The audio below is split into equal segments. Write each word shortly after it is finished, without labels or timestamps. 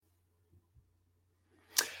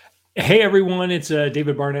Hey everyone, it's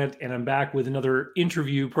David Barnett, and I'm back with another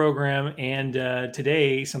interview program. And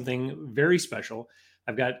today, something very special.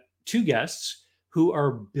 I've got two guests who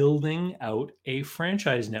are building out a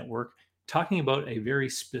franchise network, talking about a very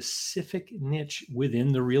specific niche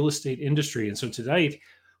within the real estate industry. And so tonight,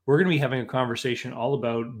 we're going to be having a conversation all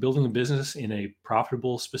about building a business in a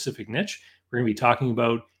profitable, specific niche. We're going to be talking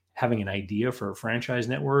about having an idea for a franchise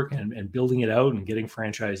network and building it out and getting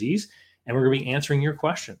franchisees. And we're going to be answering your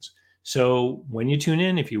questions. So when you tune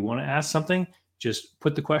in, if you want to ask something, just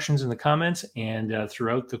put the questions in the comments, and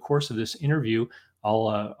throughout the course of this interview,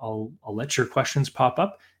 I'll let your questions pop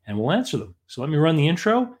up, and we'll answer them. So let me run the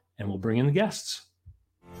intro, and we'll bring in the guests.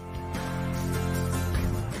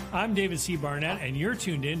 I'm David C. Barnett, and you're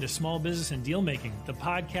tuned in to Small Business and Deal Making, the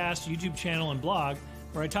podcast, YouTube channel, and blog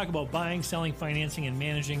where I talk about buying, selling, financing, and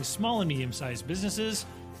managing small and medium-sized businesses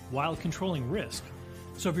while controlling risk.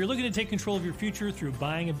 So if you're looking to take control of your future through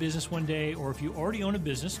buying a business one day, or if you already own a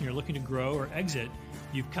business and you're looking to grow or exit,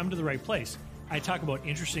 you've come to the right place. I talk about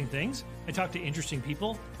interesting things, I talk to interesting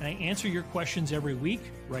people, and I answer your questions every week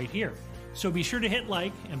right here. So be sure to hit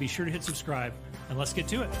like and be sure to hit subscribe, and let's get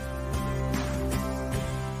to it.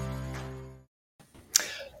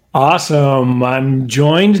 Awesome. I'm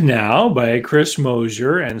joined now by Chris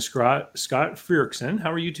Mosier and Scott Fierksen.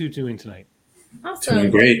 How are you two doing tonight? Awesome.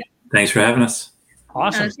 Doing great. Thanks for having us.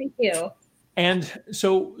 Awesome. Thank you. And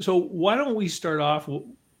so why don't we start off?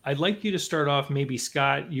 I'd like you to start off. Maybe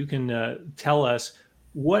Scott, you can tell us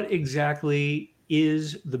what exactly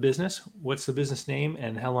is the business. What's the business name,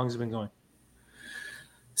 and how long has it been going?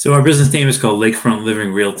 So our business name is called Lakefront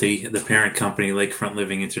Living Realty, the parent company, Lakefront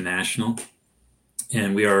Living International.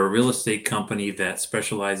 And we are a real estate company that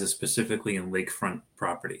specializes specifically in lakefront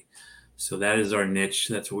property. So that is our niche.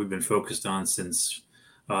 That's what we've been focused on since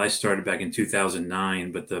I started back in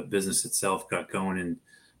 2009, but the business itself got going in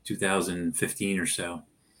 2015 or so.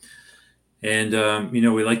 And,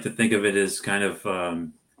 we like to think of it as kind of,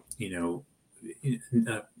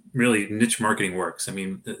 really niche marketing works. I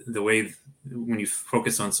mean, the way when you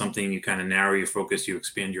focus on something, you kind of narrow your focus, you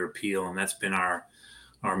expand your appeal. And that's been our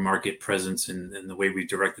market presence and the way we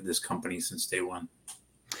directed this company since day one.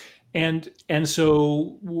 And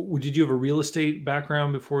so, did you have a real estate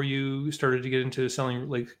background before you started to get into selling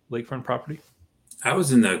lakefront property? I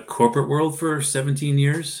was in the corporate world for 17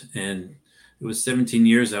 years, and it was 17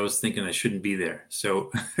 years I was thinking I shouldn't be there.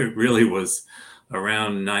 So it really was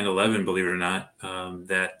around 9/11, believe it or not,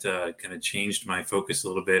 that kind of changed my focus a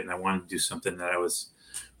little bit, and I wanted to do something that I was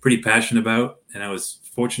pretty passionate about. And I was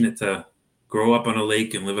fortunate to grow up on a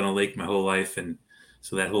lake and live on a lake my whole life, and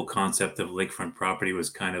so that whole concept of lakefront property was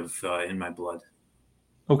kind of in my blood.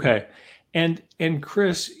 Okay. And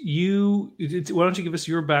Chris, why don't you give us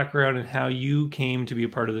your background and how you came to be a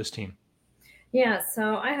part of this team? Yeah,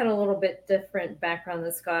 so I had a little bit different background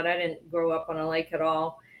than Scott. I didn't grow up on a lake at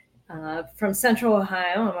all. From Central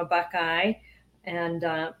Ohio, I'm a Buckeye, and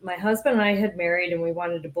my husband and I had married, and we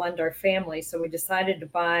wanted to blend our family, so we decided to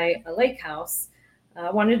buy a lake house.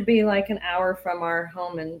 Wanted to be like an hour from our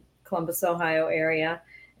home in Columbus, Ohio area,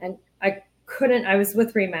 and I was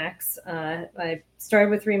with Remax. I started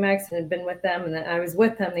with Remax and had been with them, and then I was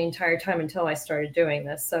with them the entire time until I started doing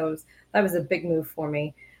this. So that was a big move for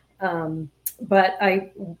me. But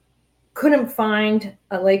I couldn't find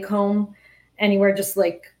a lake home anywhere, just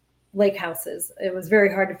like lake houses. It was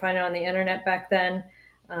very hard to find it on the internet back then.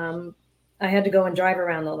 I had to go and drive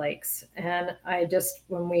around the lakes. And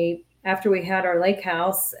after we had our lake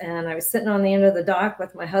house, and I was sitting on the end of the dock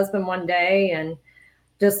with my husband one day, and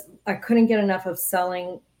I couldn't get enough of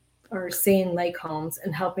selling or seeing lake homes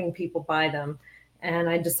and helping people buy them. And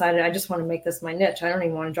I decided I just want to make this my niche. I don't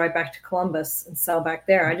even want to drive back to Columbus and sell back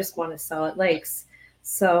there. I just want to sell at lakes.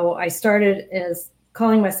 So I started as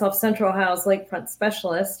calling myself Central Ohio's lakefront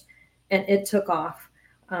specialist, and it took off.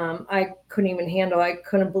 I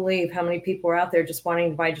couldn't believe how many people were out there just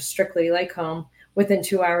wanting to buy just strictly lake home within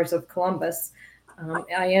 2 hours of Columbus.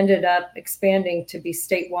 I ended up expanding to be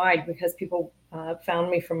statewide because people found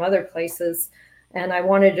me from other places, and I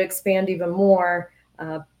wanted to expand even more.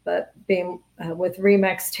 But being with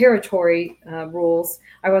Remax territory rules,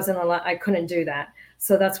 I couldn't do that.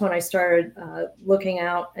 So that's when I started looking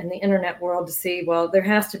out in the internet world to see, well, there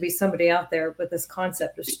has to be somebody out there with this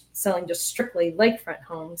concept of selling just strictly lakefront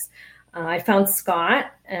homes. I found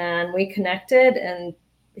Scott, and we connected, and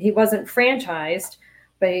he wasn't franchised,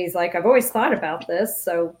 but he's like, I've always thought about this.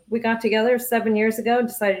 So we got together 7 years ago,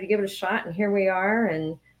 decided to give it a shot, and here we are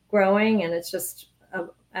and growing. And it's just an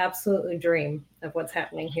absolute dream of what's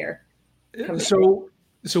happening here. So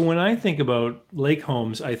So when I think about lake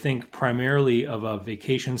homes, I think primarily of a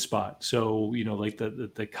vacation spot. So, like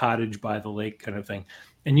the cottage by the lake kind of thing.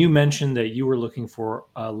 And you mentioned that you were looking for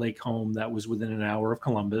a lake home that was within an hour of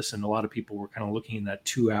Columbus, and a lot of people were kind of looking in that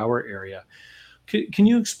 2 hour area. Can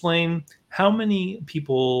you explain how many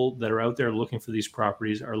people that are out there looking for these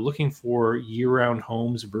properties are looking for year-round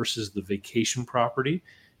homes versus the vacation property?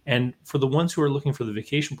 And for the ones who are looking for the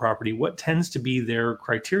vacation property, what tends to be their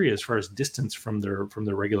criteria as far as distance from their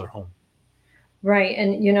regular home? Right.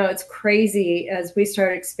 And it's crazy as we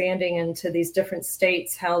start expanding into these different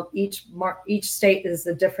states, how each state is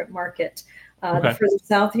a different market. The Okay. further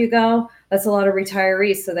south you go, that's a lot of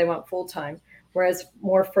retirees, so they want full time. Whereas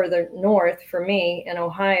more further north, for me in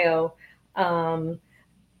Ohio, um,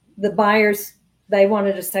 the buyers, they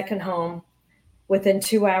wanted a second home within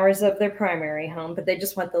 2 hours of their primary home, but they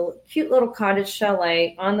just want the cute little cottage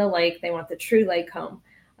chalet on the lake. They want the true lake home.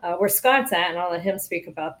 Where Scott's at, and I'll let him speak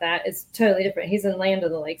about that, is totally different. He's in Land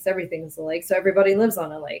of the Lakes. Everything's a lake. So everybody lives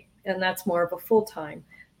on a lake. And that's more of a full time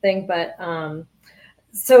thing. But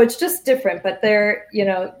so it's just different. But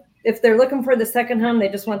if they're looking for the second home, they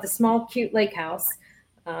just want the small, cute lake house.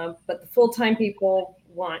 But the full time people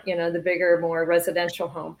want, the bigger, more residential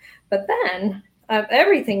home. But then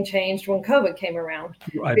everything changed when COVID came around,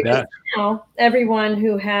 I because bet. now everyone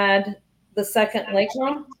who had the second lake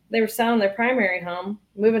home, they were selling their primary home,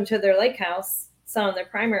 moving to their lake house, selling their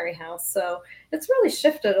primary house. So it's really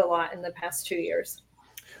shifted a lot in the past 2 years.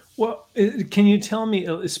 Well, can you tell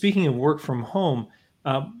me, speaking of work from home,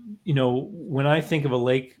 when I think of a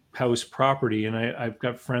lake house property, and I've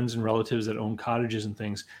got friends and relatives that own cottages and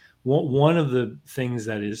things, one of the things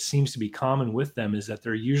that seems to be common with them is that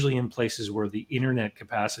they're usually in places where the internet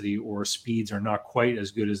capacity or speeds are not quite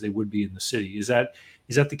as good as they would be in the city. Is that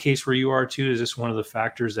the case where you are too? Is this one of the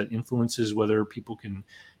factors that influences whether people can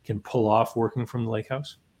pull off working from the lake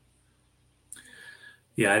house?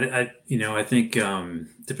 Yeah, I think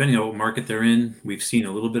depending on what market they're in, we've seen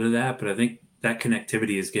a little bit of that, but I think that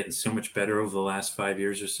connectivity is getting so much better over the last 5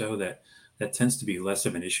 years or so that that tends to be less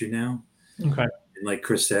of an issue now. Okay. And like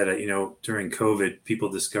Chris said, during COVID, people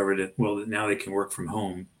discovered it. Well, now they can work from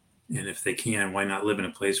home, and if they can, why not live in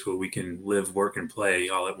a place where we can live, work, and play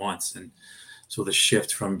all at once? And so the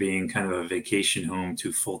shift from being kind of a vacation home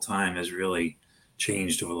to full time has really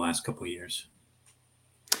changed over the last couple of years.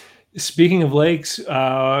 Speaking of lakes,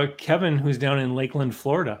 Kevin, who's down in Lakeland,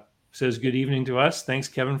 Florida, says good evening to us. Thanks,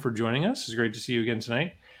 Kevin, for joining us. It's great to see you again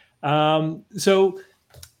tonight. So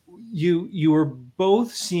you were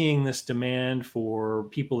both seeing this demand for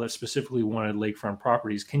people that specifically wanted lakefront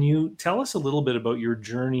properties. Can you tell us a little bit about your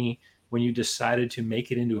journey when you decided to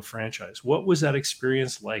make it into a franchise? What was that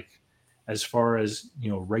experience like, as far as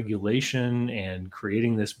regulation and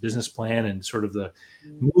creating this business plan and sort of the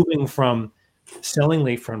moving from selling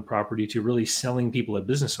lakefront property to really selling people a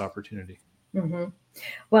business opportunity? Hmm.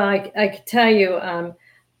 Well, I could tell you,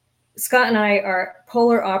 Scott and I are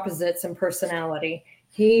polar opposites in personality.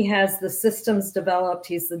 He has the systems developed.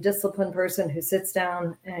 He's the disciplined person who sits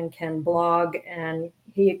down and can blog, and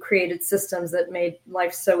he created systems that made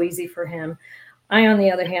life so easy for him. I, on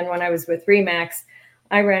the other hand, when I was with Remax,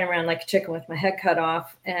 I ran around like a chicken with my head cut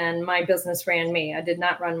off, and my business ran me. I did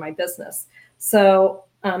not run my business. So,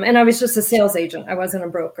 and I was just a sales agent. I wasn't a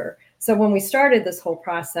broker. So when we started this whole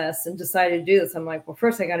process and decided to do this, I'm like, well,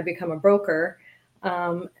 first I got to become a broker.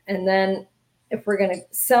 And then if we're going to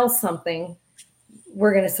sell something,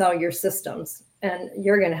 we're going to sell your systems, and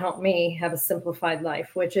you're going to help me have a simplified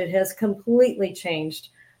life, which it has completely changed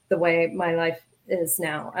the way my life is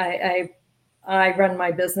now. I run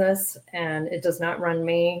my business, and it does not run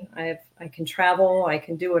me. I can travel, I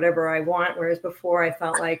can do whatever I want, whereas before I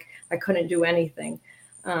felt like I couldn't do anything.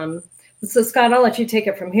 So Scott, I'll let you take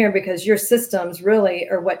it from here, because your systems really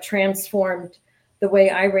are what transformed the way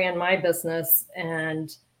I ran my business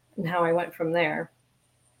and how I went from there.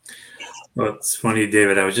 Well, it's funny,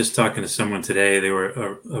 David. I was just talking to someone today. They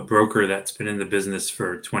were a broker that's been in the business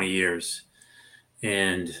for 20 years.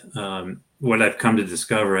 And what I've come to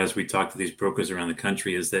discover as we talk to these brokers around the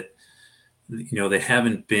country is that, they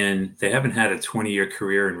haven't had a 20-year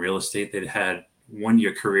career in real estate. They've had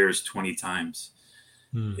 1-year careers 20 times.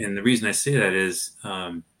 Hmm. And the reason I say that is,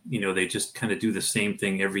 they just kind of do the same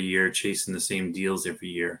thing every year, chasing the same deals every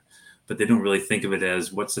year, but they don't really think of it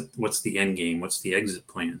as what's the end game, what's the exit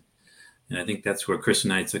plan. And I think that's where Chris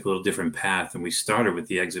and I took a little different path, and we started with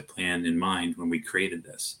the exit plan in mind when we created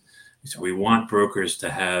this. So we want brokers to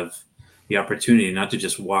have the opportunity not to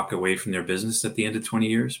just walk away from their business at the end of 20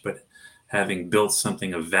 years, but having built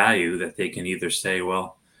something of value that they can either say,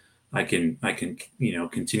 well, I can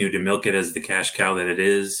continue to milk it as the cash cow that it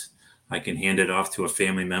is. I can hand it off to a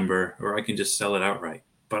family member, or I can just sell it outright.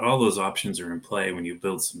 But all those options are in play when you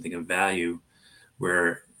build something of value,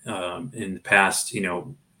 where in the past,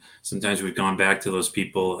 sometimes we've gone back to those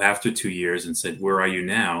people after 2 years and said, where are you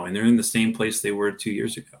now? And they're in the same place they were 2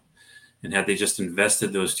 years ago. And had they just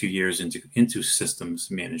invested those 2 years into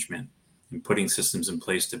systems management and putting systems in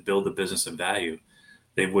place to build a business of value,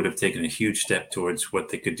 they would have taken a huge step towards what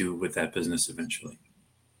they could do with that business eventually.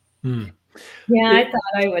 Yeah, I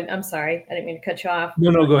thought I would. I'm sorry. I didn't mean to cut you off.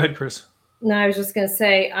 No, go ahead, Chris. No, I was just going to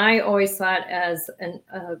say, I always thought as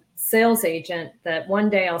a sales agent that one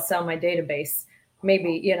day I'll sell my database.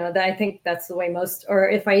 Maybe, I think that's the way most, or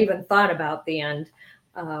if I even thought about the end,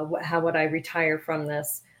 how would I retire from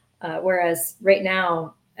this? Whereas right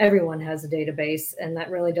now, everyone has a database, and that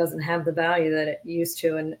really doesn't have the value that it used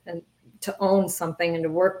to. And to own something and to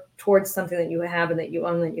work towards something that you have and that you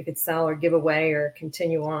own that you could sell or give away or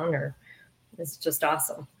continue on, or it's just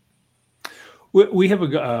awesome. We have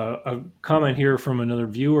a comment here from another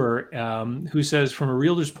viewer who says, from a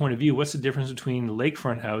realtor's point of view, what's the difference between a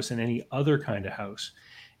lakefront house and any other kind of house?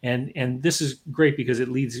 And this is great because it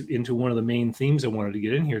leads into one of the main themes I wanted to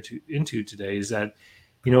get into today is that,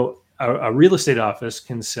 a real estate office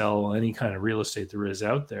can sell any kind of real estate there is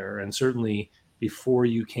out there. And certainly before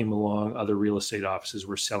you came along, other real estate offices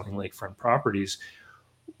were selling lakefront properties.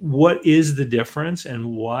 What is the difference,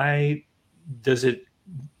 and why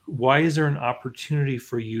is there an opportunity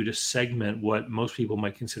for you to segment what most people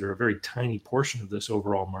might consider a very tiny portion of this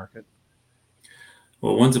overall market?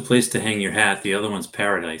 Well, one's a place to hang your hat. The other one's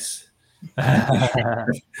paradise. I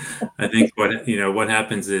think what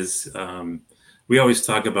happens is we always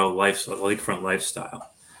talk about lakefront lifestyle,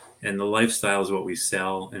 and the lifestyle is what we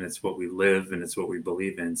sell, and it's what we live, and it's what we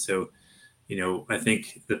believe in. So, I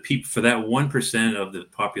think for that 1% of the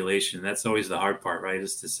population, that's always the hard part, right?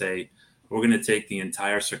 Is to say, we're going to take the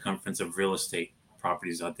entire circumference of real estate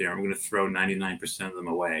properties out there, and we're going to throw 99% of them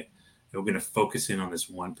away. And we're going to focus in on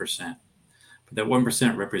this 1%. But that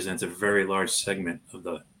 1% represents a very large segment of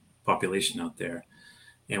the population out there.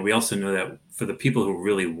 And we also know that for the people who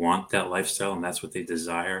really want that lifestyle and that's what they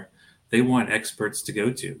desire, they want experts to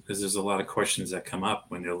go to, because there's a lot of questions that come up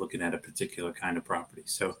when they're looking at a particular kind of property.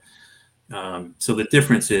 So the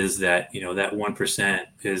difference is that, that 1%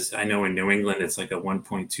 is, I know in New England, it's like a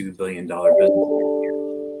 $1.2 billion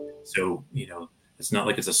business. So, it's not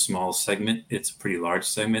like it's a small segment, it's a pretty large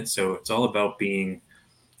segment. So it's all about being,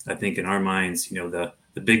 I think in our minds, the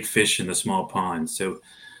big fish in the small pond. So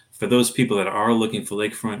for those people that are looking for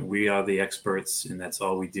lakefront, we are the experts, and that's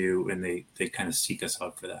all we do. And they kind of seek us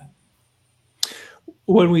out for that.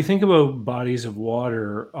 When we think about bodies of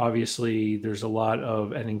water, obviously there's a lot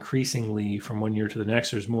of, and increasingly from one year to the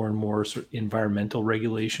next, there's more and more sort of environmental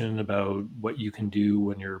regulation about what you can do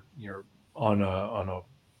when you're on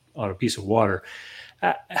a piece of water.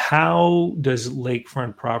 How does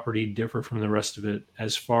lakefront property differ from the rest of it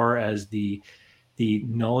as far as the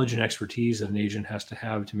knowledge and expertise that an agent has to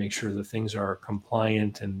have to make sure that things are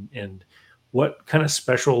compliant, and what kind of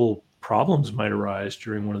special problems might arise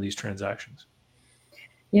during one of these transactions?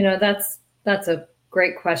 That's a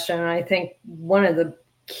great question. And I think one of the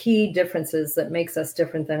key differences that makes us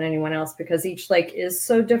different than anyone else, because each lake is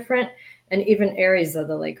so different and even areas of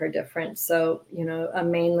the lake are different. So, a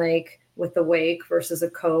main lake with the wake versus a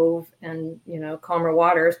cove and, calmer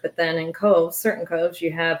waters. But then in certain coves,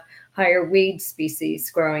 you have higher weed species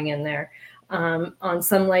growing in there. On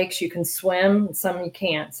some lakes you can swim, some you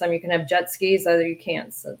can't. Some you can have jet skis, other you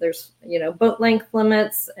can't. So there's, boat length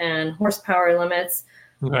limits and horsepower limits.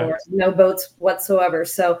 Right. Or no boats whatsoever.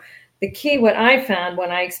 So the key, what I found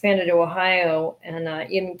when I expanded to Ohio, and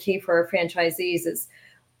even key for our franchisees, is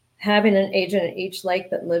having an agent at each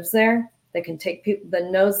lake that lives there that can take people,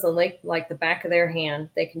 that knows the lake like the back of their hand.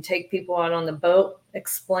 They can take people out on the boat,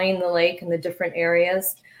 explain the lake and the different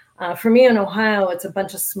areas. For me in Ohio, it's a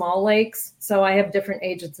bunch of small lakes. So I have different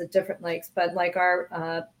agents at different lakes. But like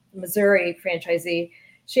our Missouri franchisee,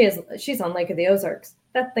 she's on Lake of the Ozarks.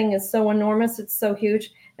 That thing is so enormous. It's so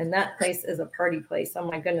huge. And that place is a party place. Oh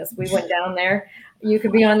my goodness. We went down there. You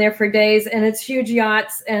could be on there for days, and it's huge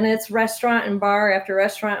yachts, and it's restaurant and bar after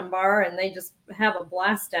restaurant and bar. And they just have a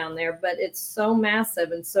blast down there, but it's so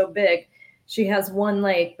massive and so big. She has one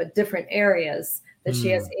lake, but different areas that she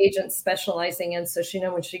has agents specializing in. So she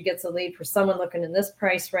knows when she gets a lead for someone looking in this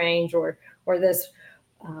price range or this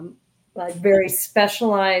like very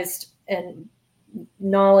specialized and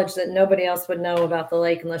knowledge that nobody else would know about the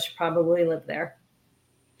lake unless you probably live there.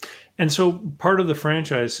 And so part of the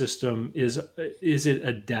franchise system is it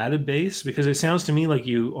a database? Because it sounds to me like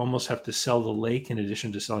you almost have to sell the lake in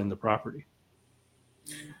addition to selling the property.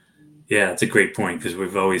 Yeah, it's a great point because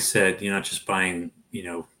we've always said you're not just buying,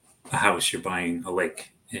 a house, you're buying a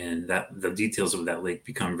lake, and that the details of that lake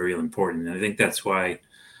become very important. And I think that's why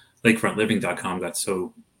lakefrontliving.com got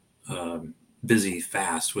so busy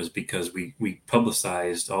fast, was because we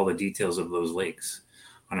publicized all the details of those lakes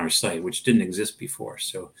on our site, which didn't exist before.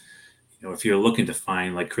 So, if you're looking to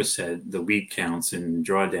find, like Chris said, the weed counts and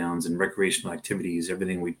drawdowns and recreational activities,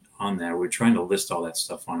 everything we on there, we're trying to list all that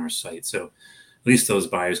stuff on our site. So at least those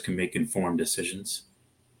buyers can make informed decisions.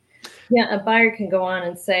 Yeah, a buyer can go on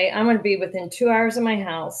and say, I'm going to be within 2 hours of my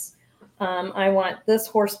house. I want this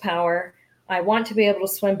horsepower. I want to be able to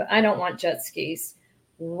swim, but I don't want jet skis.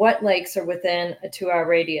 What lakes are within a 2-hour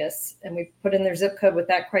radius? And we put in their zip code with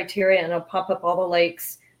that criteria, and it'll pop up all the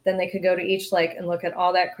lakes. Then they could go to each lake and look at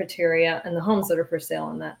all that criteria and the homes that are for sale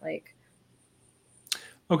on that lake.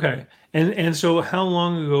 Okay. And so how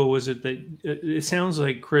long ago was it that it sounds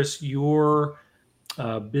like, Chris, your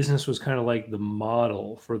business was kind of like the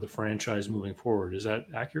model for the franchise moving forward. Is that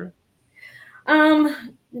accurate? You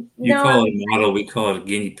no, call it a model, we call it a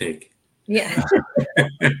guinea pig. Yeah.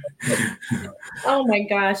 Oh my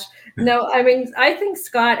gosh. No, I mean, I think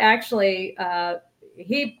Scott actually,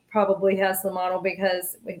 he probably has the model,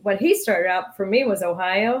 because when he started out for me was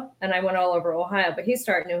Ohio, and I went all over Ohio, but he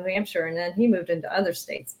started in New Hampshire, and then he moved into other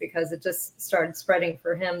states because it just started spreading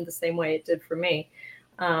for him the same way it did for me.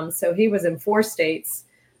 So he was in 4 states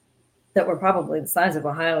that were probably the size of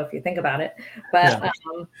Ohio, if you think about it. But,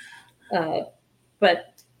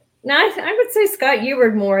 but no, I would say, Scott, you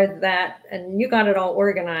were more that, and you got it all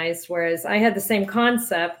organized, whereas I had the same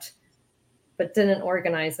concept, but didn't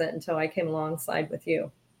organize it until I came alongside with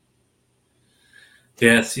you.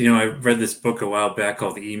 Yes, I read this book a while back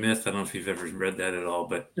called The E-Myth. I don't know if you've ever read that at all,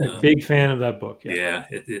 but a big fan of that book. Yeah,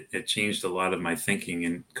 it changed a lot of my thinking.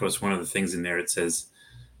 And of course, one of the things in there, it says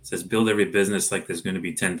build every business like there's going to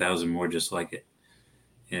be 10,000 more just like it.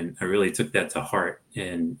 And I really took that to heart.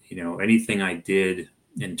 And anything I did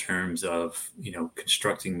in terms of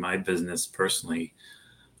constructing my business personally,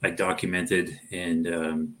 I documented and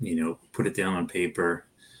put it down on paper,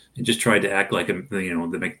 and just tried to act like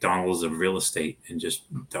the McDonald's of real estate and just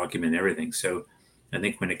document everything. So I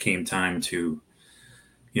think when it came time to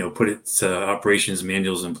put its operations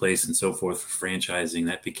manuals in place and so forth for franchising,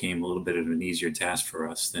 that became a little bit of an easier task for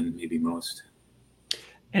us than maybe most.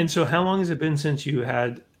 And so how long has it been since you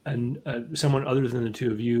had someone other than the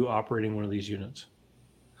two of you operating one of these units?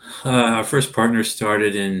 Our first partner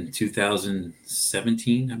started in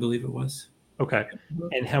 2017, I believe it was. Okay.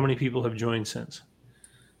 And how many people have joined since?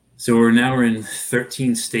 So we're in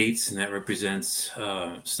 13 states, and that represents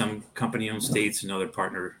some company-owned states and other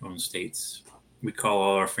partner-owned states. We call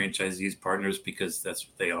all our franchisees partners because that's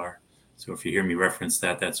what they are. So if you hear me reference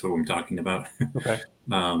that, that's what I'm talking about. Okay.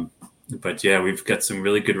 But yeah, we've got some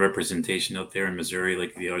really good representation out there in Missouri,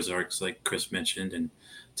 like the Ozarks, like Chris mentioned, and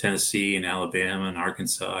Tennessee and Alabama and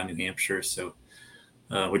Arkansas and New Hampshire. So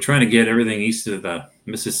we're trying to get everything east of the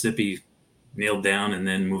Mississippi nailed down and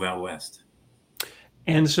then move out west.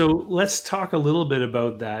 And so let's talk a little bit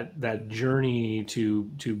about that journey to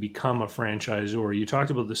become a franchisor. You talked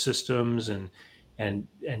about the systems and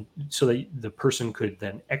so that the person could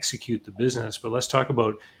then execute the business. But let's talk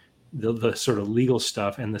about the sort of legal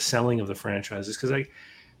stuff and the selling of the franchises, because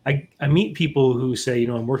I meet people who say,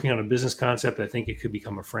 I'm working on a business concept. I think it could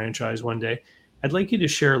become a franchise one day. I'd like you to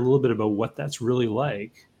share a little bit about what that's really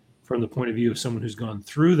like from the point of view of someone who's gone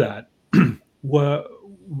through that.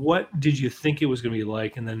 What did you think it was going to be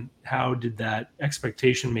like? And then how did that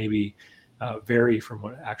expectation maybe vary from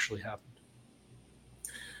what actually happened?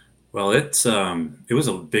 Well, it was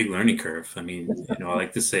a big learning curve. I mean, I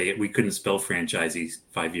like to say we couldn't spell franchisees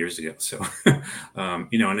 5 years ago. So, and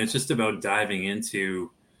it's just about diving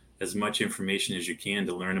into as much information as you can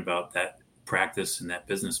to learn about that practice and that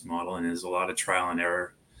business model. And there's a lot of trial and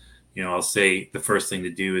error. I'll say the first thing to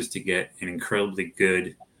do is to get an incredibly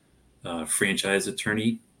good franchise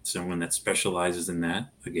attorney, someone that specializes in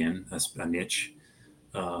that. Again, that's a niche.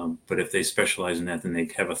 But if they specialize in that, then they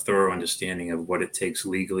have a thorough understanding of what it takes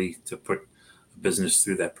legally to put a business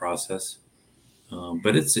through that process.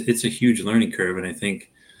 But it's a huge learning curve. And I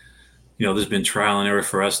think, there's been trial and error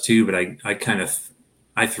for us too, but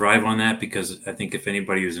I thrive on that, because I think if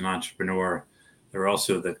anybody who's an entrepreneur, they're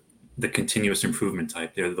also the continuous improvement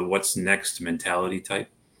type. They're the what's next mentality type.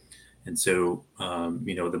 And so,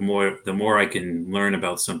 the more I can learn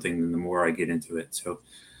about something, then the more I get into it. So,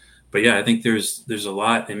 but yeah, I think there's a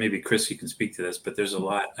lot, and maybe Chris, you can speak to this, but there's a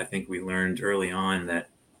lot I think we learned early on that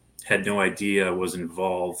had no idea was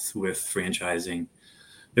involved with franchising.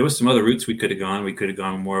 There was some other routes we could have gone. We could have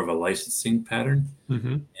gone more of a licensing pattern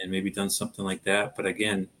and maybe done something like that. But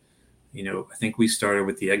again, I think we started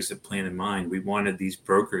with the exit plan in mind. We wanted these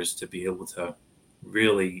brokers to be able to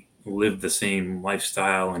really live the same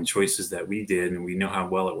lifestyle and choices that we did, and we know how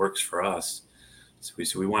well it works for us.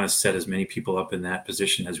 So we want to set as many people up in that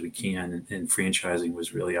position as we can, and franchising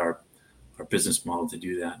was really our business model to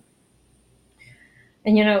do that.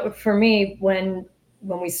 And for me, when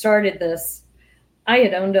we started this, I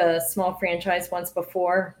had owned a small franchise once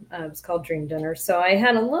before. It was called Dream Dinner. So I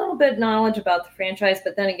had a little bit knowledge about the franchise,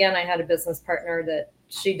 but then again, I had a business partner that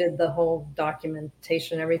she did the whole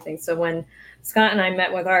documentation and everything. So when Scott and I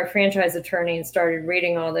met with our franchise attorney and started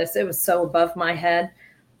reading all this, it was so above my head.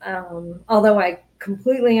 Although I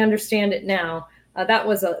completely understand it now, that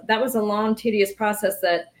was a long, tedious process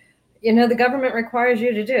that the government requires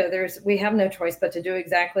you to do. We have no choice but to do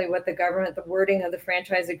exactly what the wording of the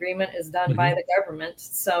franchise agreement is done by the government.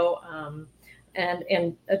 So,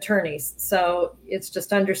 and attorneys. So it's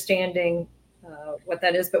just understanding what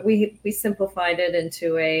that is. But we simplified it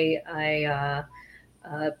into a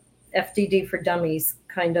FDD for Dummies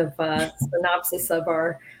kind of synopsis of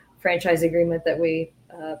our franchise agreement that we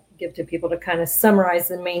give to people to kind of summarize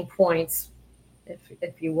the main points,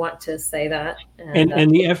 if you want to say that.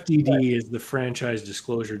 And the FDD is the franchise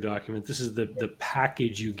disclosure document. This is the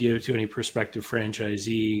package you give to any prospective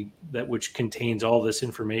franchisee which contains all this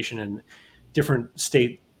information, and different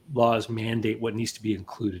state laws mandate what needs to be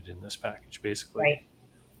included in this package, basically. Right.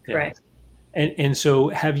 Yeah. Correct. And so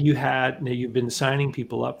now you've been signing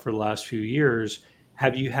people up for the last few years.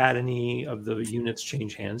 Have you had any of the units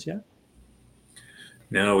change hands yet?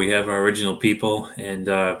 No, we have our original people, and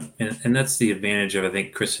that's the advantage of, I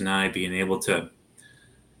think, Chris and I being able to,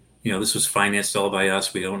 this was financed all by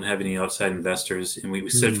us. We don't have any outside investors, and we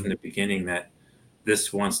said from the beginning that we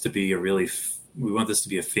want this to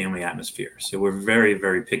be a family atmosphere. So we're very,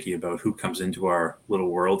 very picky about who comes into our little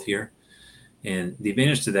world here. And the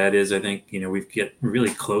advantage to that is, I think, we get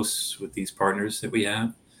really close with these partners that we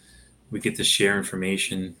have. We get to share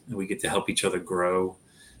information, and we get to help each other grow.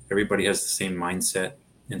 Everybody has the same mindset.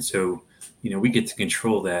 And so, we get to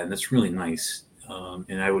control that, and that's really nice.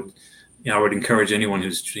 And I would encourage anyone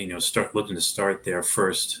who's, looking to start their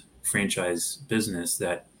first franchise business,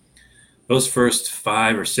 that those first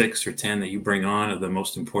 5 or 6 or 10 that you bring on are the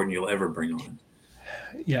most important you'll ever bring on.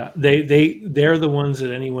 Yeah, they're the ones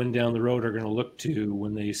that anyone down the road are going to look to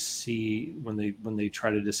when they try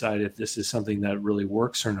to decide if this is something that really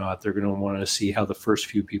works or not. They're going to want to see how the first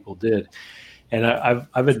few people did. And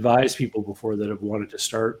I've advised people before that have wanted to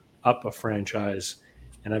start up a franchise,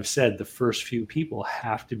 and I've said the first few people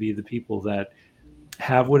have to be the people that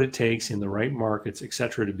have what it takes in the right markets, et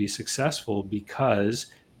cetera, to be successful, because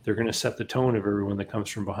they're going to set the tone of everyone that comes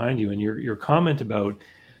from behind you. And your comment about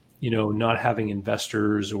not having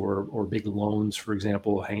investors or big loans, for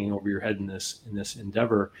example, hanging over your head in this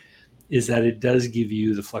endeavor, is that it does give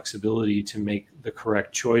you the flexibility to make the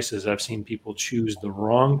correct choices. I've seen people choose the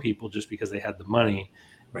wrong people just because they had the money,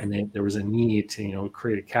 right, and there was a need to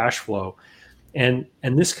create a cash flow. And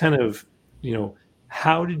this kind of,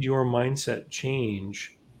 how did your mindset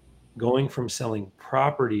change going from selling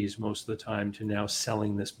properties most of the time to now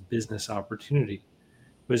selling this business opportunity?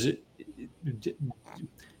 Do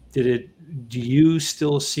you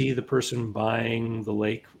still see the person buying the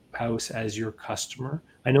lake house as your customer?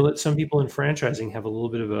 I know that some people in franchising have a little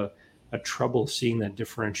bit of a trouble seeing that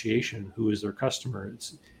differentiation. Who is their customer?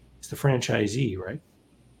 It's the franchisee, right?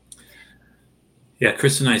 Yeah,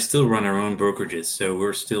 Chris and I still run our own brokerages, so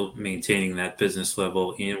we're still maintaining that business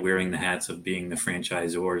level and wearing the hats of being the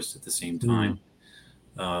franchisors at the same time.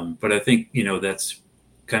 But I think that's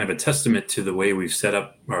kind of a testament to the way we've set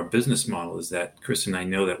up our business model, is that Chris and I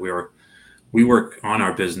know that we work on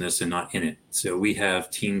our business and not in it. So we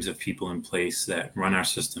have teams of people in place that run our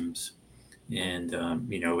systems, and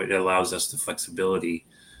it allows us the flexibility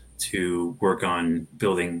to work on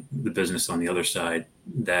building the business on the other side.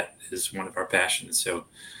 That is one of our passions. So,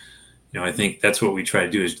 I think that's what we try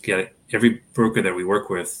to do, is get every broker that we work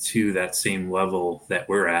with to that same level that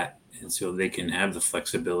we're at, and so they can have the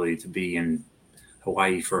flexibility to be in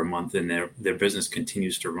Hawaii for a month, and their business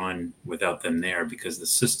continues to run without them there, because the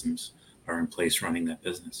systems are in place running that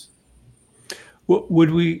business.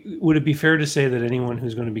 Would it be fair to say that anyone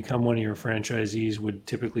who's going to become one of your franchisees would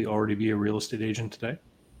typically already be a real estate agent today?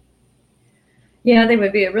 Yeah, they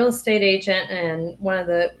would be a real estate agent, and one of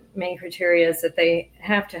the main criteria is that they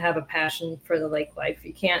have to have a passion for the lake life.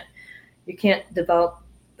 You can't develop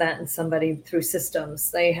that in somebody through systems.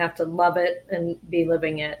 They have to love it and be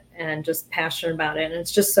living it and just passionate about it. And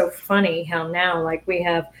it's just so funny how now, like, we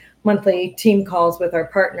have monthly team calls with our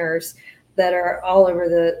partners that are all over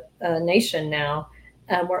the nation now.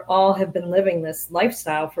 and we're all have been living this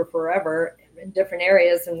lifestyle for forever in different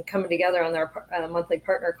areas and coming together on their monthly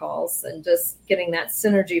partner calls and just getting that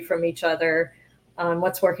synergy from each other on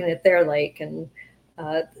what's working at their lake. And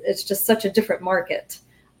it's just such a different market.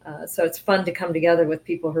 So it's fun to come together with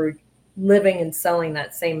people who are living and selling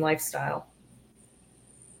that same lifestyle.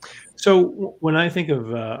 So when I think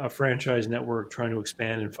of a franchise network trying to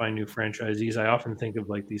expand and find new franchisees, I often think of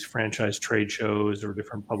like these franchise trade shows or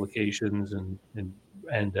different publications, and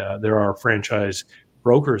there are franchise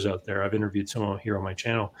brokers out there. I've interviewed some of them here on my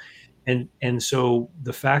channel, and so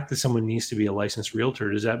the fact that someone needs to be a licensed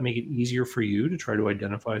realtor, does that make it easier for you to try to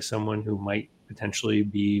identify someone who might potentially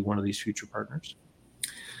be one of these future partners?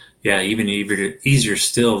 Yeah, even easier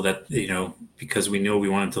still that, because we know we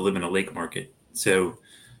want to live in a lake market. So,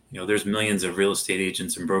 there's millions of real estate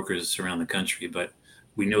agents and brokers around the country, but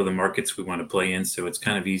we know the markets we want to play in. So it's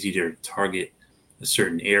kind of easy to target a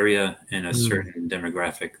certain area and a certain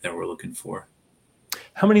demographic that we're looking for.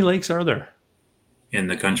 How many lakes are there in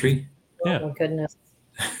the country? Yeah. Oh my goodness.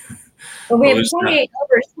 Well, we have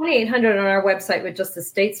over 2,800 on our website with just the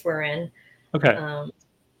states we're in. Okay.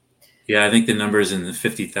 Yeah, I think the number is in the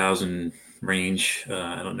 50,000 range.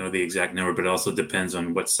 I don't know the exact number, but it also depends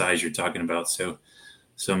on what size you're talking about. So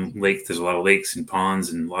there's a lot of lakes and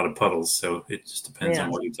ponds and a lot of puddles. So it just depends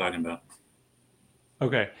on what you're talking about.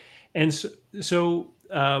 Okay. And so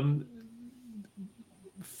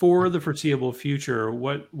for the foreseeable future,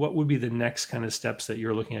 what would be the next kind of steps that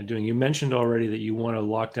you're looking at doing? You mentioned already that you want to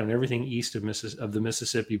lock down everything east of the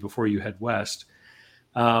Mississippi before you head west.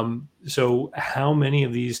 So how many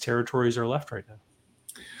of these territories are left right now?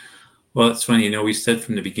 Well, it's funny, we said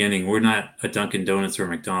from the beginning, we're not a Dunkin' Donuts or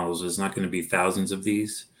McDonald's. There's not going to be thousands of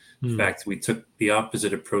these. In fact, we took the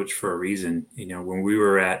opposite approach for a reason. When we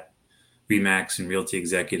were at RE/MAX and Realty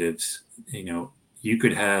Executives, you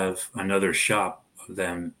could have another shop of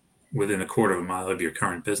them within a quarter of a mile of your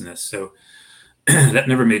current business. So that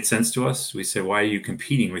never made sense to us. We said, why are you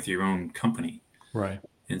competing with your own company? Right.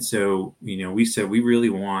 And so, we said, we really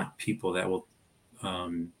want people that will,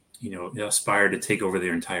 aspire to take over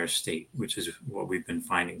their entire state, which is what we've been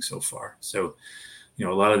finding so far. So, a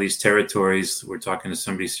lot of these territories, we're talking to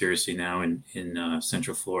somebody seriously now in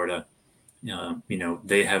Central Florida,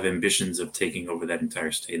 they have ambitions of taking over that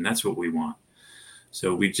entire state, and that's what we want.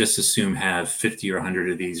 So we just assume have 50 or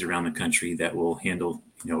 100 of these around the country that will handle,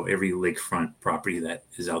 every lakefront property that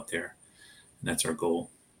is out there. And that's our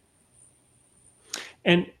goal.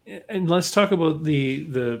 And let's talk about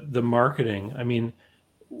the marketing. I mean,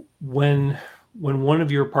 when one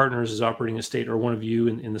of your partners is operating a state, or one of you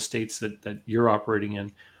in the states that you're operating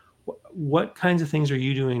in, what kinds of things are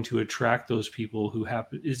you doing to attract those people who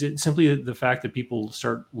is it simply the fact that people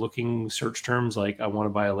start looking search terms like I want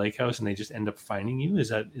to buy a lake house and they just end up finding you? Is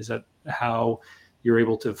that how you're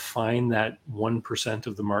able to find that 1%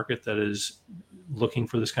 of the market that is looking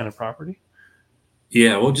for this kind of property?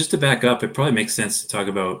 Yeah, well, just to back up, it probably makes sense to talk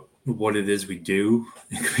about what it is we do,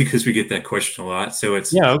 because we get that question a lot. So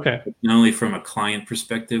it's not only from a client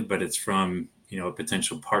perspective, but it's from, a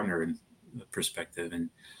potential partner perspective.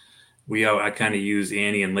 And I kind of use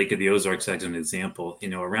Annie and Lake of the Ozarks as an example.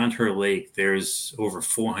 Around her lake, there's over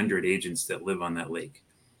 400 agents that live on that lake,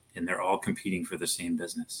 and they're all competing for the same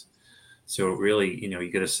business. So really,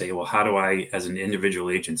 you got to say, well, how do I, as an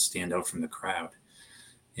individual agent, stand out from the crowd?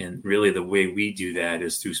 And really the way we do that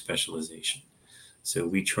is through specialization. So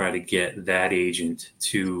we try to get that agent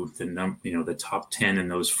to the top 10 in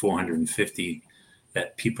those 450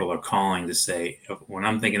 that people are calling to say, when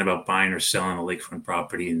I'm thinking about buying or selling a lakefront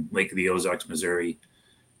property in Lake of the Ozarks, Missouri,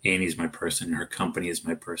 Annie's my person, her company is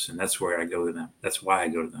my person. That's where I go to them. That's why I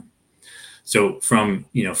go to them. So from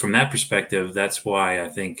that perspective, that's why I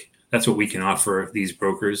think that's what we can offer these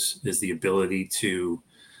brokers, is the ability to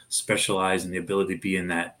specialize and the ability to be in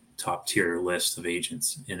that top tier list of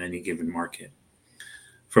agents in any given market.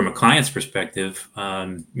 From a client's perspective, I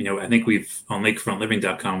think on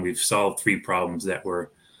lakefrontliving.com, we've solved 3 problems that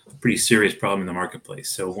were a pretty serious problem in the marketplace.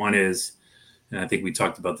 So one is, and I think we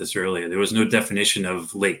talked about this earlier, there was no definition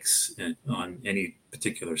of lakes on any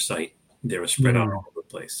particular site. They were spread out all over the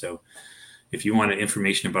place. So if you want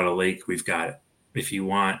information about a lake, we've got it. If you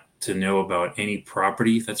want to know about any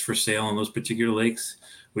property that's for sale on those particular lakes,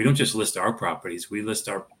 we don't just list our properties. We list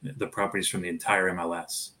the properties from the entire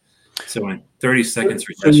MLS. So in 30 seconds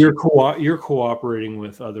or less. So you're cooperating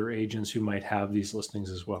with other agents who might have these listings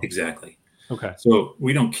as well. Exactly. Okay. So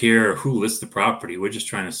we don't care who lists the property. We're just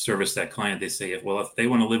trying to service that client. They say, well, if they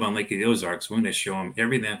want to live on Lake of the Ozarks, we're going to show them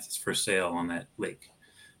everything that's for sale on that lake.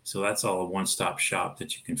 So that's all a one-stop shop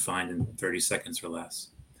that you can find in 30 seconds or less.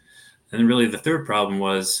 And then really the third problem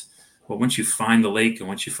was, Well, once you find the lake and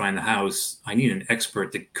once you find the house, I need an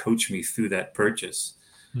expert to coach me through that purchase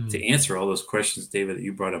to answer all those questions, David, that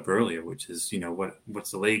you brought up earlier, which is,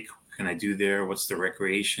 what's the lake? What can I do there? What's the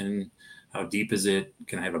recreation? How deep is it?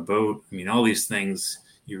 Can I have a boat? I mean, all these things,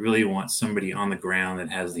 you really want somebody on the ground that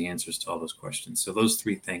has the answers to all those questions. So those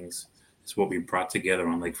three things is what we brought together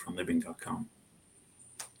on lakefrontliving.com.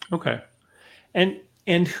 Okay.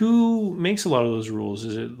 And who makes a lot of those rules?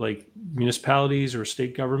 Is it like municipalities or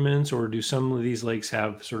state governments, or do some of these lakes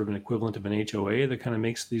have sort of an equivalent of an HOA that kind of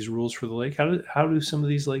makes these rules for the lake? How do some of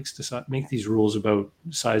these lakes make these rules about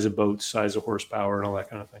size of boats, size of horsepower, and all that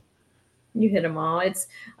kind of thing? You hit them all. It's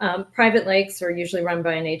private lakes are usually run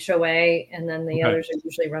by an HOA, and then the others are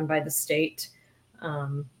usually run by the state.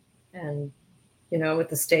 And with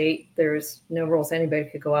the state, there's no rules. Anybody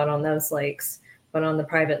could go out on those lakes. But on the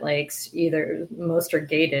private lakes, most are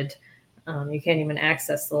gated. You can't even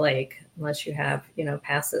access the lake unless you have,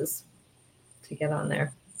 passes to get on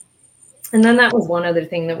there. And then that was one other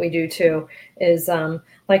thing that we do too, is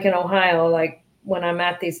like in Ohio, like when I'm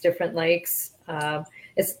at these different lakes,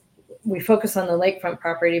 we focus on the lakefront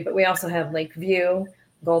property, but we also have lake view,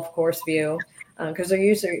 golf course view, because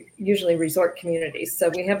they're usually resort communities.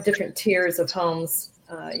 So we have different tiers of homes,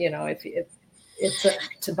 if it's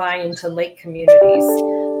to buy into lake communities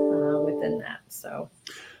within that. So,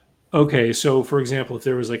 okay. So for example, if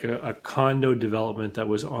there was like a condo development that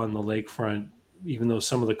was on the lakefront, even though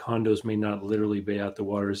some of the condos may not literally be at the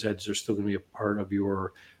water's edge, they're still going to be a part of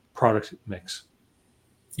your product mix.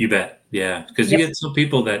 You bet. Yeah. Because you get some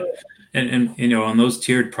people that, and on those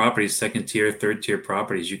tiered properties, second tier, third tier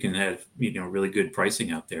properties, you can have, really good pricing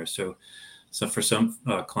out there. So for some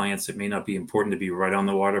clients, it may not be important to be right on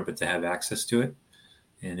the water, but to have access to it.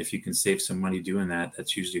 And if you can save some money doing that,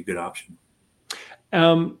 that's usually a good option.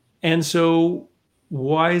 And so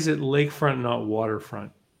why is it lakefront, not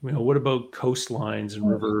waterfront? What about coastlines and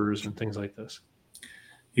rivers and things like this?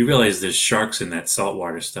 You realize there's sharks in that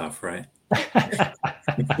saltwater stuff, right?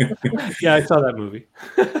 Yeah, I saw that movie.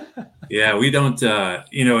 Yeah, we don't,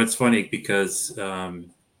 it's funny because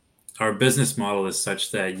our business model is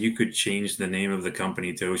such that you could change the name of the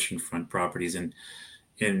company to Oceanfront Properties. And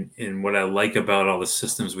what I like about all the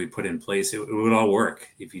systems we put in place, it would all work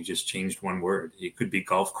if you just changed one word. It could be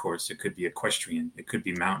golf course, it could be equestrian, it could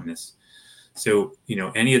be mountainous. So,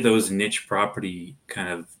 any of those niche property kind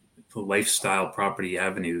of lifestyle property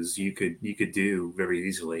avenues you could do very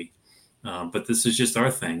easily. But this is just our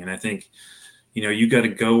thing. And I think, you got to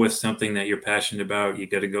go with something that you're passionate about. You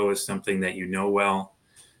got to go with something that well.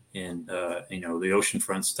 And, the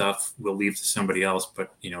oceanfront stuff we'll leave to somebody else.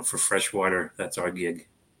 But, for freshwater, that's our gig.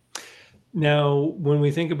 Now, when we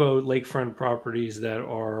think about lakefront properties that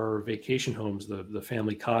are vacation homes, the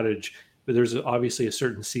family cottage, but there's obviously a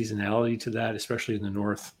certain seasonality to that, especially in the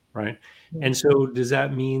north, right? Mm-hmm. And so does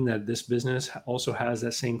that mean that this business also has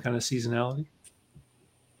that same kind of seasonality?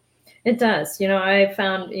 It does. I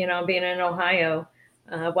found, being in Ohio,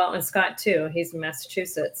 and Scott too, he's in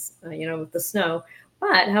Massachusetts, with the snow.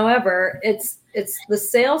 But however, it's the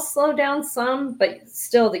sales slow down some, but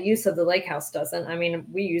still the use of the lake house doesn't. I mean,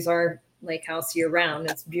 we use our lake house year round.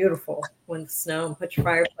 It's beautiful when the snow, and put your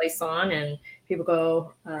fireplace on and people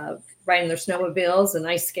go riding their snowmobiles and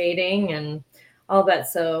ice skating and all that.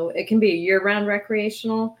 So it can be year round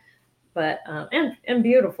recreational, but and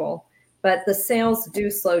beautiful. But the sales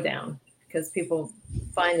do slow down because people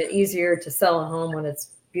find it easier to sell a home when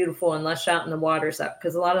it's beautiful and lush out and the water's up,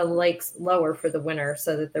 because a lot of the lakes lower for the winter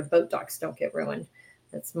so that their boat docks don't get ruined.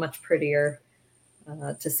 It's much prettier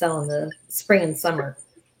to sell in the spring and summer.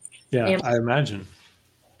 Yeah, I imagine.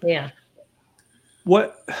 Yeah.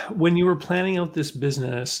 When you were planning out this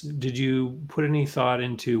business, did you put any thought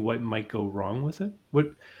into what might go wrong with it?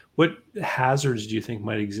 What hazards do you think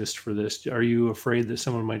might exist for this? Are you afraid that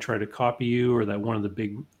someone might try to copy you, or that one of the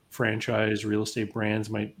big franchise real estate brands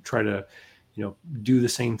might try to, do the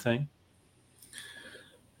same thing?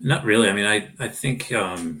 Not really. I mean, I think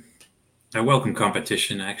I welcome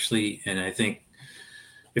competition, actually. And I think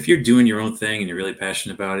if you're doing your own thing and you're really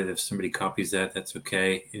passionate about it, if somebody copies that, that's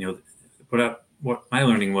okay. What my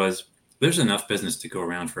learning was, there's enough business to go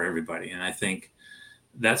around for everybody. And I think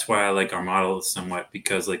that's why I like our model somewhat,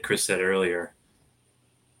 because like Chris said earlier,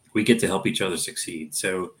 we get to help each other succeed.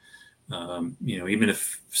 So, even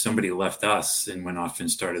if somebody left us and went off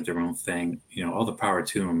and started their own thing, all the power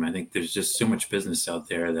to them. I think there's just so much business out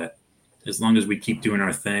there that as long as we keep doing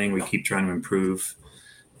our thing, we keep trying to improve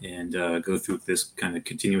and go through this kind of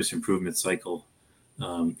continuous improvement cycle,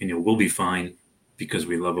 we'll be fine because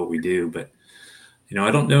we love what we do. But,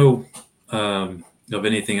 I don't know, of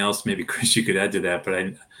anything else, maybe Chris, you could add to that.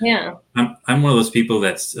 But Yeah. I'm one of those people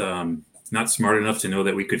that's not smart enough to know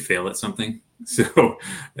that we could fail at something. So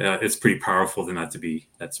it's pretty powerful to not to be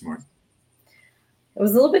that smart. It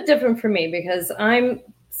was a little bit different for me because I'm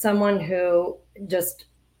someone who just,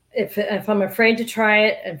 if I'm afraid to try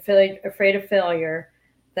it and afraid of failure,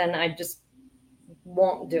 then I just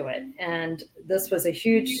won't do it. And this was a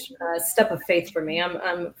huge step of faith for me.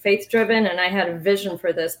 I'm faith driven, and I had a vision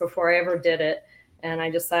for this before I ever did it. And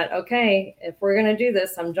I just thought, okay, if we're going to do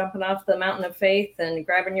this, I'm jumping off the mountain of faith and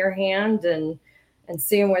grabbing your hand and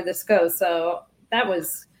seeing where this goes. So that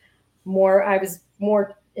was more, I was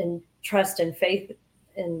more in trust and faith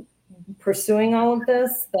in pursuing all of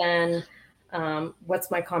this than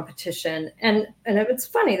what's my competition. And it's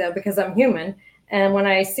funny though, because I'm human. And when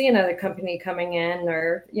I see another company coming in,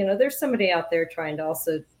 or, there's somebody out there trying to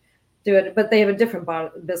also do it, but they have a different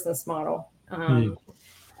business model.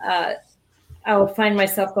 I'll find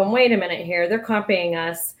myself going, wait a minute here, they're copying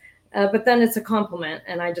us. But then it's a compliment.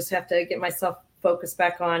 And I just have to get myself focused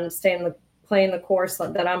back on playing the course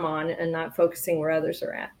that I'm on and not focusing where others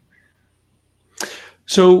are at.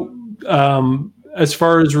 So as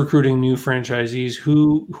far as recruiting new franchisees,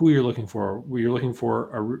 who you're looking for? You're looking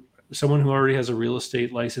for someone who already has a real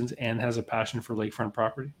estate license and has a passion for lakefront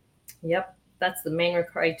property? Yep. That's the main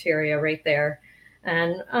criteria right there.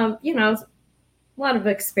 And, a lot of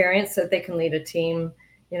experience that they can lead a team,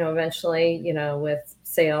 eventually, with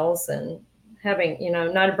sales and having,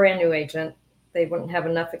 not a brand new agent. They wouldn't have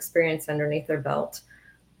enough experience underneath their belt.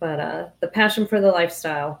 But the passion for the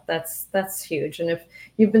lifestyle, that's huge. And if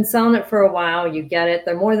you've been selling it for a while, you get it.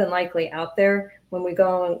 They're more than likely out there. When we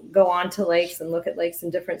go on to lakes and look at lakes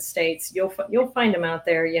in different states, you'll find them out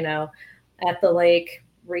there, at the lake,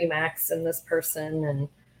 Remax and this person and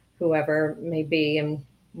whoever it may be. And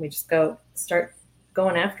we just start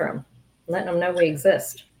going after them, letting them know we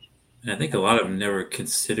exist. And I think a lot of them never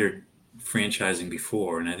considered franchising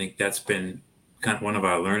before. And I think that's been kind of one of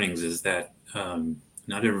our learnings, is that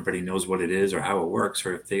not everybody knows what it is or how it works,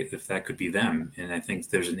 or if that could be them. And I think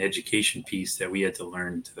there's an education piece that we had to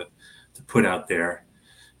learn to put out there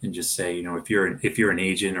and just say, if you're an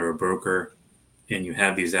agent or a broker and you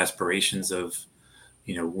have these aspirations of,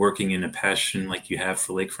 working in a passion like you have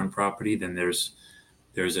for lakefront property, then there's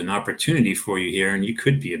an opportunity for you here, and you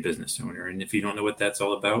could be a business owner. And if you don't know what that's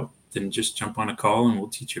all about, then just jump on a call and we'll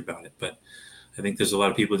teach you about it. But I think there's a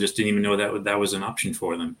lot of people just didn't even know that was an option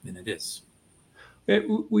for them, and it is.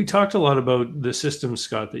 We talked a lot about the system,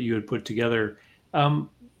 Scott, that you had put together. And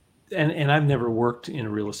I've never worked in a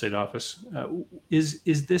real estate office. Is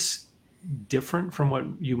this different from what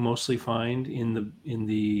you mostly find in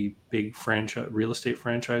the big real estate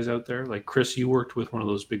franchise out there? Like Chris, you worked with one of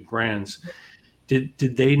those big brands. Did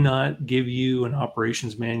they not give you an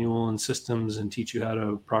operations manual and systems and teach you how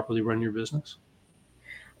to properly run your business?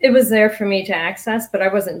 It was there for me to access, but I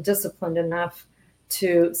wasn't disciplined enough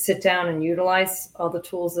to sit down and utilize all the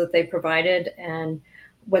tools that they provided. And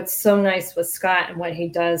what's so nice with Scott and what he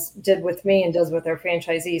did with me and does with our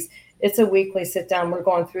franchisees, it's a weekly sit down. We're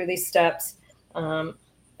going through these steps, and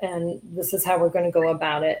this is how we're going to go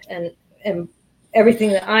about it. And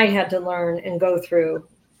everything that I had to learn and go through,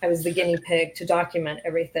 I was the guinea pig to document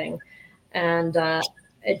everything. And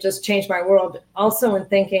it just changed my world. Also in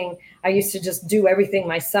thinking, I used to just do everything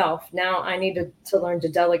myself. Now I needed to learn to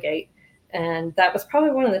delegate. And that was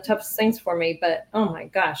probably one of the toughest things for me. But oh my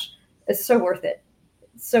gosh, it's so worth it.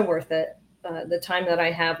 It's so worth it. The time that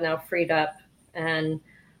I have now freed up and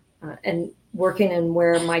working in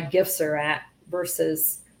where my gifts are at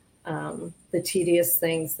versus the tedious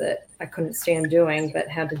things that I couldn't stand doing, but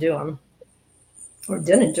had to do them or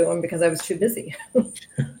didn't do them because I was too busy.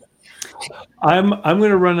 I'm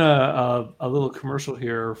going to run a little commercial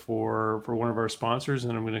here for one of our sponsors,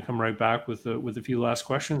 and I'm going to come right back with a few last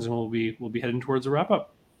questions, and we'll be heading towards a wrap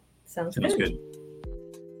up. Sounds good.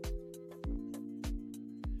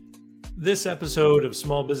 This episode of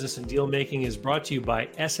Small Business and Deal Making is brought to you by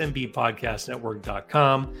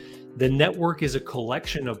SMBpodcastnetwork.com. The network is a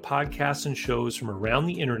collection of podcasts and shows from around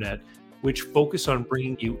the internet, which focus on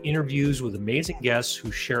bringing you interviews with amazing guests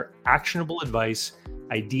who share actionable advice,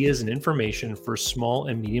 ideas, and information for small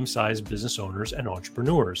and medium-sized business owners and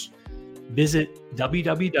entrepreneurs. Visit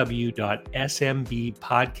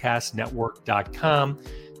www.smbpodcastnetwork.com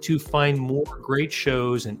to find more great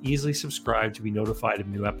shows and easily subscribe to be notified of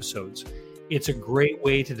new episodes. It's a great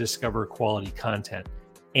way to discover quality content.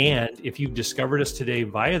 And if you've discovered us today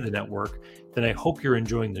via the network, then I hope you're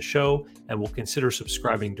enjoying the show and will consider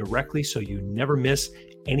subscribing directly so you never miss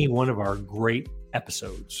any one of our great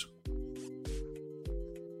episodes.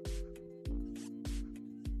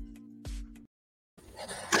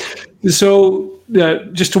 So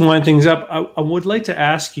just to wind things up, I would like to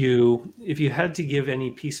ask you if you had to give any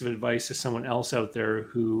piece of advice to someone else out there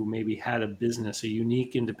who maybe had a business, a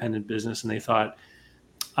unique independent business, and they thought,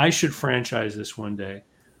 I should franchise this one day.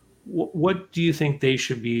 What do you think they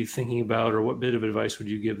should be thinking about, or what bit of advice would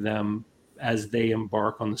you give them as they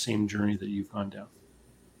embark on the same journey that you've gone down?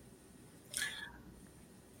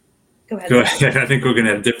 Go ahead. Go ahead. I think we're going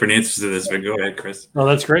to have different answers to this, but go ahead, Chris. Oh,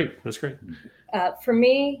 that's great. That's great. For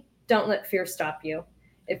me, don't let fear stop you.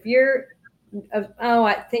 If you're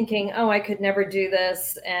thinking, I could never do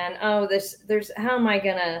this, and how am I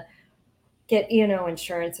gonna get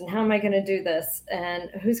insurance, and how am I gonna do this, and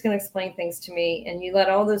who's gonna explain things to me? And you let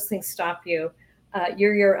all those things stop you.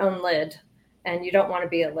 You're your own lid, and you don't want to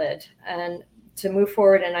be a lid. And to move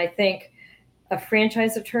forward, and I think a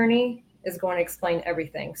franchise attorney is going to explain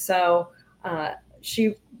everything. So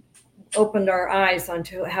she opened our eyes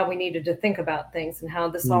onto how we needed to think about things and how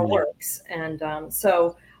this all works. And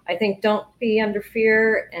so I think don't be under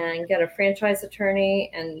fear, and get a franchise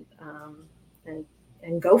attorney, and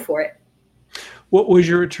go for it. What was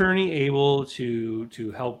your attorney able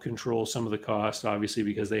to help control some of the costs, obviously,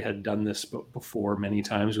 because they had done this before many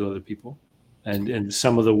times with other people, and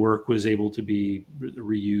some of the work was able to be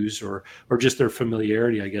reused, or just their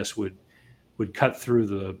familiarity, I guess, would cut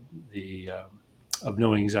through the of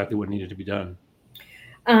knowing exactly what needed to be done?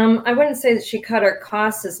 I wouldn't say that she cut her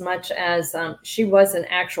costs as much as she was an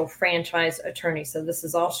actual franchise attorney. So this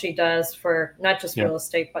is all she does for not just real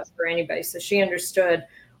estate, but for anybody. So she understood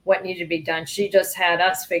what needed to be done. She just had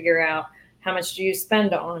us figure out how much do you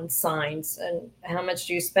spend on signs, and how much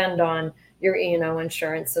do you spend on your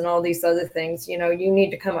insurance, and all these other things. You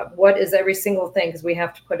need to come up, what is every single thing, because we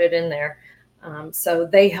have to put it in there. So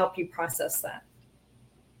they help you process that.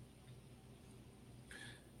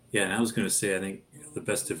 Yeah, and I was going to say, I think the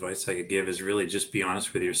best advice I could give is really just be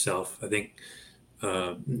honest with yourself. I think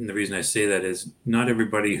the reason I say that is not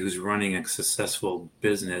everybody who's running a successful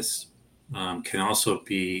business can also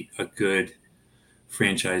be a good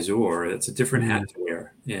franchisor. It's a different hat to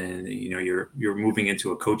wear, and you're moving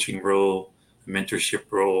into a coaching role, a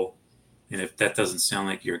mentorship role, and if that doesn't sound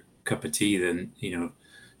like your cup of tea, then you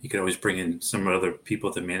can always bring in some other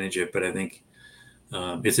people to manage it. But I think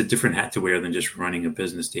it's a different hat to wear than just running a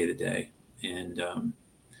business day to day. And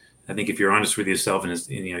I think if you're honest with yourself, and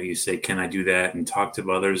you say, can I do that? And talk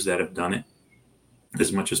to others that have done it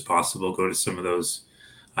as much as possible. Go to some of those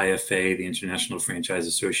IFA, the International Franchise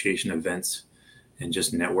Association events, and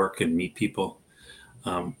just network and meet people.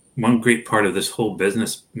 One great part of this whole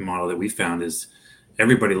business model that we found is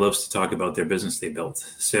everybody loves to talk about their business they built.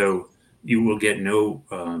 So you will get no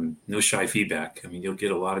shy feedback. I mean, you'll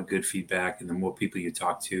get a lot of good feedback, and the more people you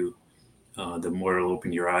talk to, the more it'll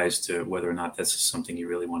open your eyes to whether or not that's something you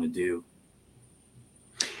really want to do.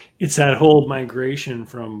 It's that whole migration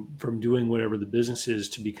from doing whatever the business is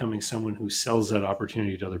to becoming someone who sells that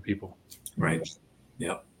opportunity to other people. Right.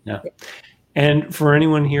 Yep. Yeah. And for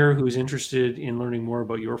anyone here who's interested in learning more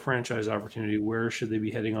about your franchise opportunity, where should they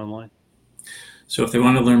be heading online? So if they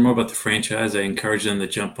want to learn more about the franchise, I encourage them to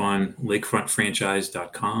jump on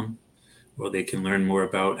lakefrontfranchise.com, where they can learn more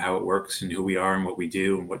about how it works and who we are and what we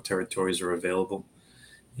do and what territories are available.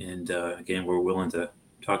 And again, we're willing to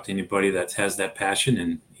talk to anybody that has that passion.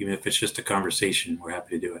 And even if it's just a conversation, we're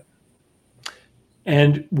happy to do it.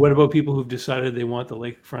 And what about people who've decided they want the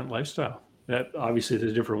lakefront lifestyle? That obviously is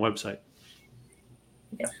a different website.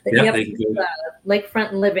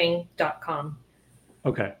 Lakefrontliving.com.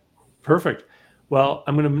 Okay, perfect. Well,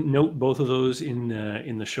 I'm going to note both of those in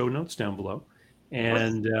the show notes down below,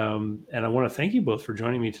 and I want to thank you both for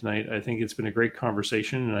joining me tonight. I think it's been a great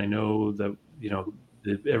conversation, and I know that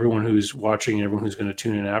that everyone who's watching, everyone who's going to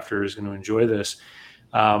tune in after, is going to enjoy this.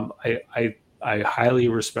 I highly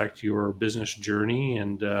respect your business journey,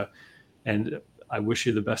 and I wish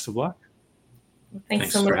you the best of luck.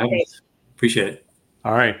 Thanks so much. Appreciate it.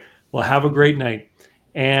 All right. Well, have a great night.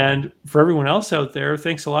 And for everyone else out there,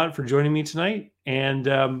 thanks a lot for joining me tonight. And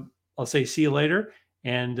I'll say see you later,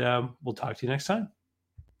 and we'll talk to you next time.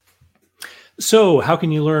 So how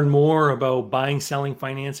can you learn more about buying, selling,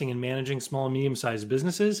 financing, and managing small and medium-sized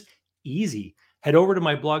businesses? Easy. Head over to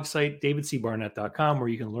my blog site, davidcbarnett.com, where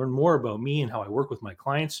you can learn more about me and how I work with my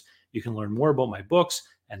clients. You can learn more about my books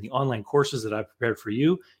and the online courses that I've prepared for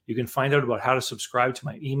you. You can find out about how to subscribe to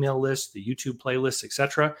my email list, the YouTube playlists,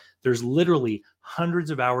 etc. There's literally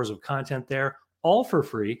hundreds of hours of content there, all for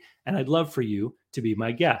free, and I'd love for you to be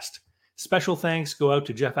my guest. Special thanks go out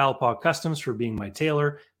to Jeff Alpaugh Customs for being my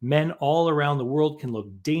tailor. Men all around the world can look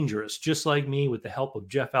dangerous, just like me, with the help of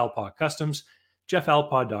Jeff Alpaugh Customs.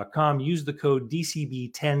 JeffAlpaugh.com. Use the code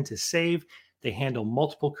DCB10 to save. They handle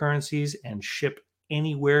multiple currencies and ship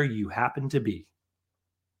anywhere you happen to be.